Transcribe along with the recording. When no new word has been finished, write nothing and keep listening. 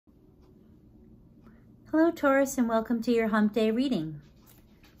Hello Taurus, and welcome to your Hump Day reading.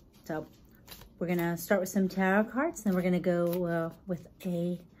 So we're going to start with some tarot cards, then we're going to go with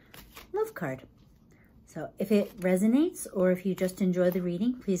a love card. So if it resonates or if you just enjoy the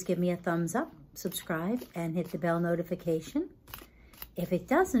reading, please give me a thumbs up, subscribe, and hit the bell notification. If it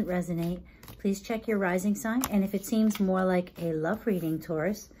doesn't resonate, please check your rising sign. And if it seems more like a love reading,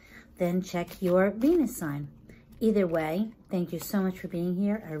 Taurus, then check your Venus sign. Either way, thank you so much for being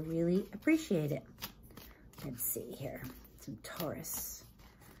here. I really appreciate it. Let's see here, some Taurus.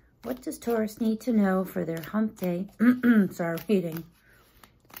 What does Taurus need to know for their Hump Day? Sorry, reading.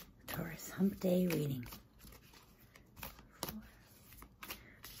 Taurus Hump Day reading. 4,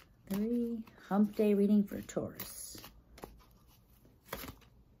 3, Hump Day reading for Taurus.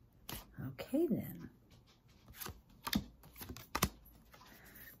 Okay then.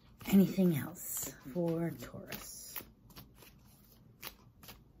 Anything else for Taurus?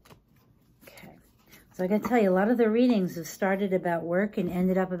 So I gotta tell you, a lot of the readings have started about work and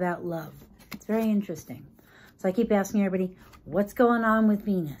ended up about love. It's very interesting. So I keep asking everybody, what's going on with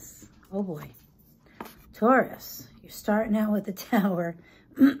Venus? Oh boy. Taurus, you're starting out with the Tower.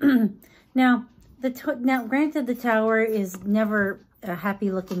 Now, granted, the Tower is never a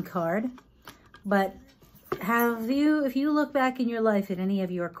happy looking card, but if you look back in your life at any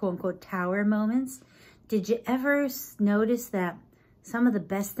of your quote unquote Tower moments, did you ever notice that some of the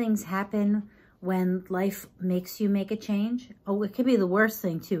best things happen when life makes you make a change? Oh, it could be the worst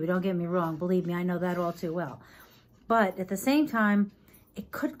thing too. Don't get me wrong. Believe me, I know that all too well. But at the same time, it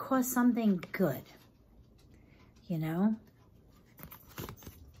could cause something good, you know?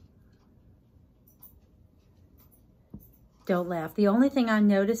 Don't laugh. The only thing I'm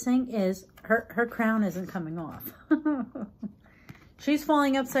noticing is her crown isn't coming off. She's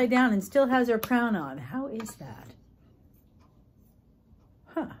falling upside down and still has her crown on. How is that?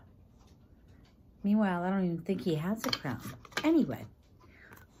 Huh. Meanwhile, I don't even think he has a crown. Anyway,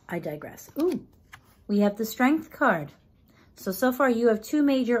 I digress. Ooh, we have the Strength card. So far you have 2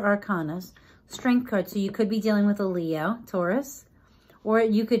 major arcanas. Strength card, so you could be dealing with a Leo, Taurus, or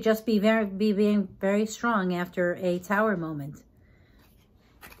you could just be being very strong after a Tower moment.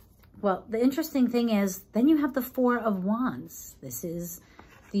 Well, the interesting thing is, then you have the 4 of Wands. This is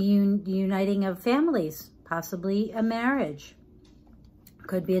the uniting of families, possibly a marriage.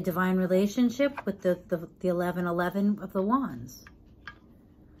 Could be a divine relationship with the 1111 of the Wands.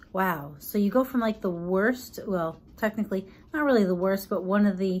 Wow. So you go from like the worst, well, technically not really the worst, but one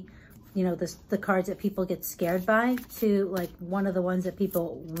of the, you know, the cards that people get scared by, to like one of the ones that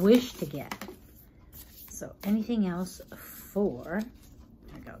people wish to get. So anything else for,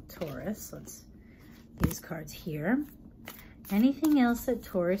 there we go, Taurus. Let's, these cards here. Anything else that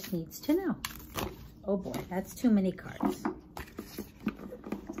Taurus needs to know? Oh boy, that's too many cards.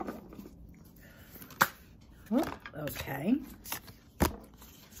 Oh, okay.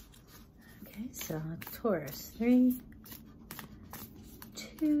 Okay, so Taurus, 3,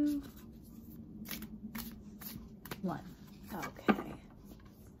 2, 1. Okay.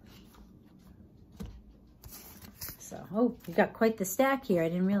 So, oh, you got quite the stack here. I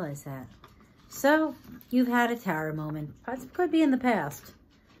didn't realize that. So, you've had a Tower moment. Could be in the past.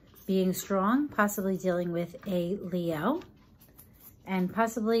 Being strong, possibly dealing with a Leo, and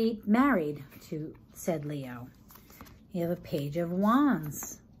possibly married to said Leo. You have a Page of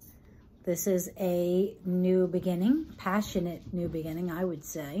Wands. This is a new beginning, passionate new beginning, I would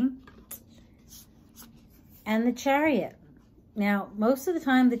say. And the Chariot. Now, most of the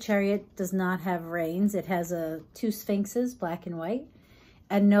time, the Chariot does not have reins. It has 2 sphinxes, black and white,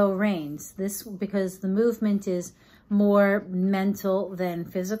 and no reins. This, because the movement is more mental than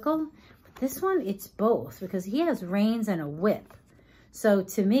physical. But this one, it's both, because he has reins and a whip. So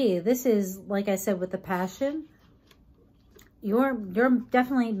to me, this is, like I said, with the passion, you're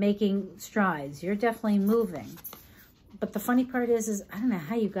definitely making strides. You're definitely moving. But the funny part is I don't know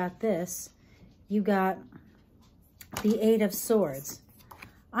how you got this. You got the 8 of Swords.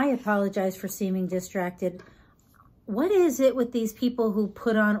 I apologize for seeming distracted. What is it with these people who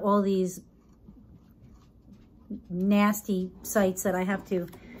put on all these nasty sites that I have to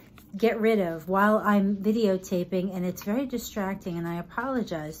get rid of while I'm videotaping, and it's very distracting, and I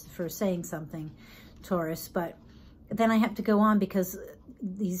apologize for saying something, Taurus, but then I have to go on because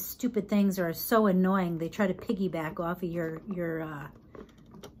these stupid things are so annoying. They try to piggyback off of your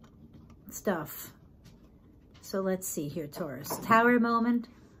stuff. So let's see here, Taurus. Tower moment.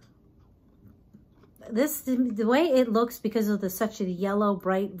 The way it looks, because of such a yellow,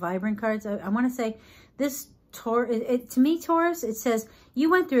 bright, vibrant cards, I want to say this Taurus, to me, Taurus, it says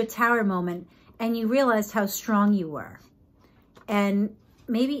you went through a Tower moment and you realized how strong you were. And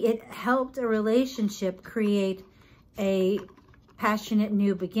maybe it helped a relationship create a passionate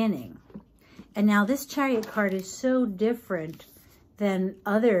new beginning. And now this Chariot card is so different than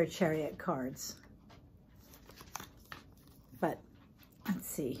other Chariot cards. But let's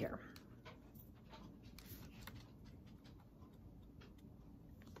see here.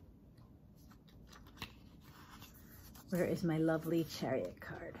 Where is my lovely Chariot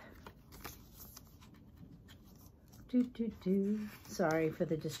card? Sorry for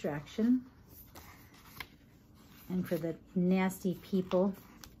the distraction and for the nasty people.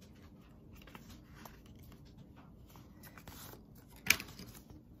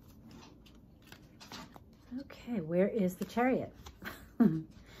 Okay, where is the Chariot?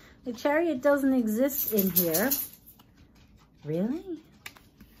 The Chariot doesn't exist in here. Really?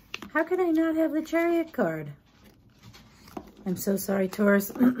 How could I not have the Chariot card? I'm so sorry,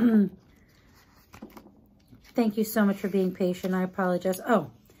 Taurus. Thank you so much for being patient. I apologize. Oh,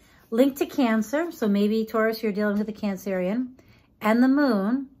 linked to Cancer. So maybe, Taurus, you're dealing with the Cancerian. And the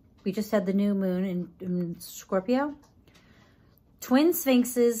moon. We just had the new moon in Scorpio. Twin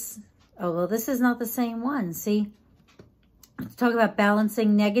Sphinxes. Oh, well, this is not the same one. See? Let's talk about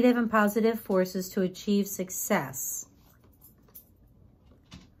balancing negative and positive forces to achieve success.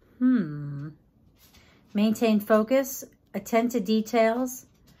 Maintain focus. Attend to details.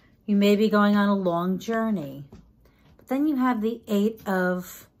 You may be going on a long journey. But then you have the 8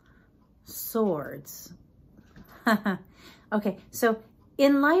 of Swords. Okay, so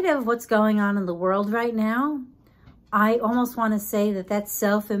in light of what's going on in the world right now, I almost want to say that that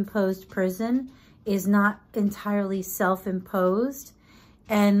self-imposed prison is not entirely self-imposed.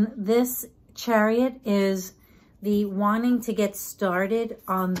 And this Chariot is the wanting to get started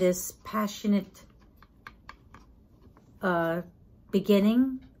on this passionate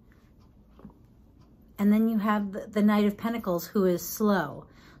beginning. And then you have the Knight of Pentacles, who is slow.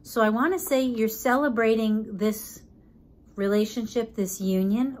 So I want to say you're celebrating this relationship, this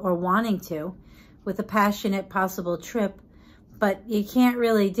union, or wanting to, with a passionate possible trip, but you can't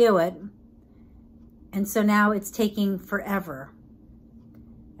really do it. And so now it's taking forever.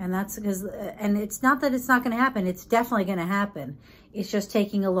 And that's because, and it's not that it's not going to happen. It's definitely going to happen. It's just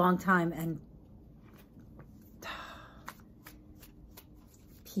taking a long time, and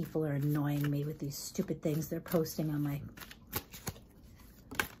people are annoying me with these stupid things they're posting on my...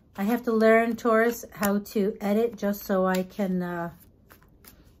 I have to learn, Taurus, how to edit just so I can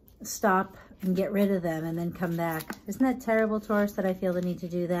stop and get rid of them and then come back. Isn't that terrible, Taurus, that I feel the need to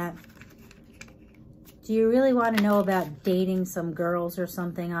do that? Do you really want to know about dating some girls or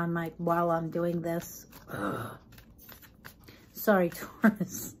something on my while I'm doing this? Ugh. Sorry,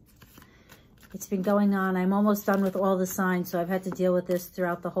 Taurus. It's been going on. I'm almost done with all the signs, so I've had to deal with this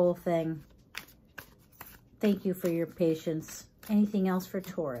throughout the whole thing. Thank you for your patience. Anything else for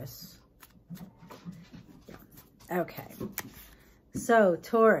Taurus? Okay. So,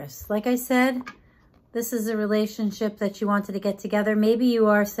 Taurus, like I said, this is a relationship that you wanted to get together. Maybe you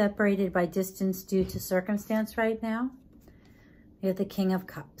are separated by distance due to circumstance right now. You have the King of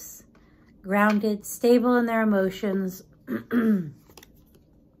Cups. Grounded, stable in their emotions.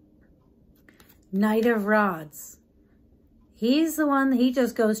 Knight of Rods. He's the one, he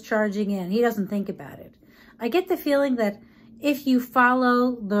just goes charging in. He doesn't think about it. I get the feeling that if you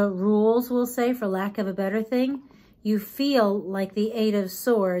follow the rules, we'll say, for lack of a better thing, you feel like the 8 of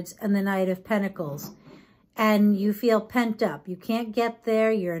Swords and the Knight of Pentacles. And you feel pent up. You can't get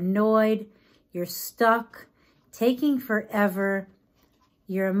there. You're annoyed. You're stuck. Taking forever.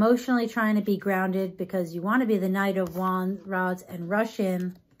 You're emotionally trying to be grounded because you want to be the Knight of Rods and rush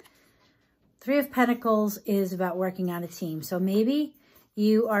in. 3 of Pentacles is about working on a team. So maybe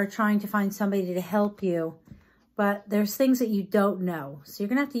you are trying to find somebody to help you, but there's things that you don't know. So you're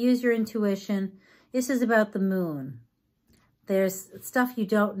going to have to use your intuition. This is about the moon. There's stuff you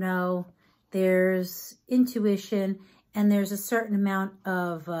don't know. There's intuition, and there's a certain amount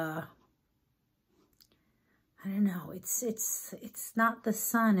of, I don't know, it's not the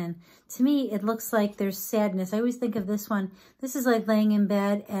sun. And to me, it looks like there's sadness. I always think of this one. This is like laying in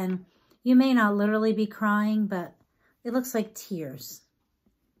bed, and you may not literally be crying, but it looks like tears,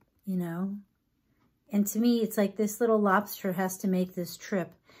 you know? And to me, it's like this little lobster has to make this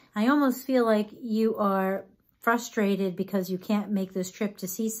trip. I almost feel like you are frustrated because you can't make this trip to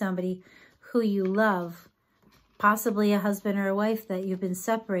see somebody who you love, possibly a husband or a wife that you've been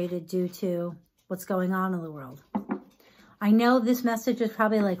separated due to what's going on in the world. I know this message is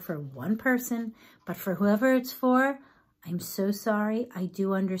probably like for one person, but for whoever it's for, I'm so sorry. I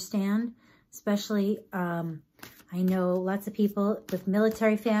do understand, especially I know lots of people with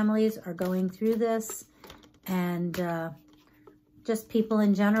military families are going through this, and just people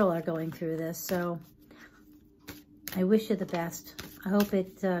in general are going through this. So I wish you the best. I hope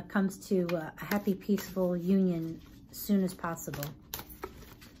it comes to a happy, peaceful union as soon as possible.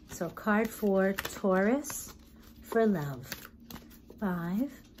 So card for Taurus for love.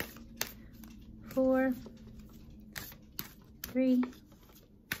 5, 4, 3,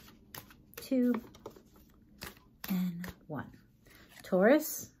 2, and 1.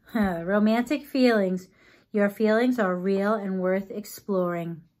 Taurus, romantic feelings. Your feelings are real and worth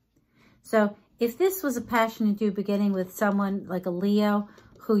exploring. So if this was a passionate due beginning with someone like a Leo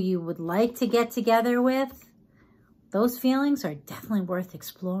who you would like to get together with, those feelings are definitely worth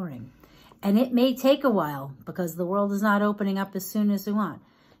exploring. And it may take a while because the world is not opening up as soon as we want.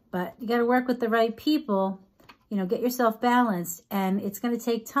 But you got to work with the right people, you know, get yourself balanced. And it's going to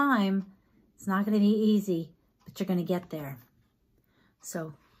take time. It's not going to be easy, but you're going to get there.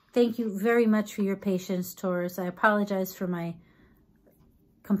 So thank you very much for your patience, Taurus. I apologize for my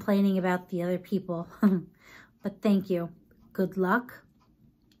complaining about the other people, but thank you. Good luck.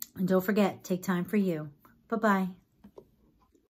 And don't forget, take time for you. Bye-bye.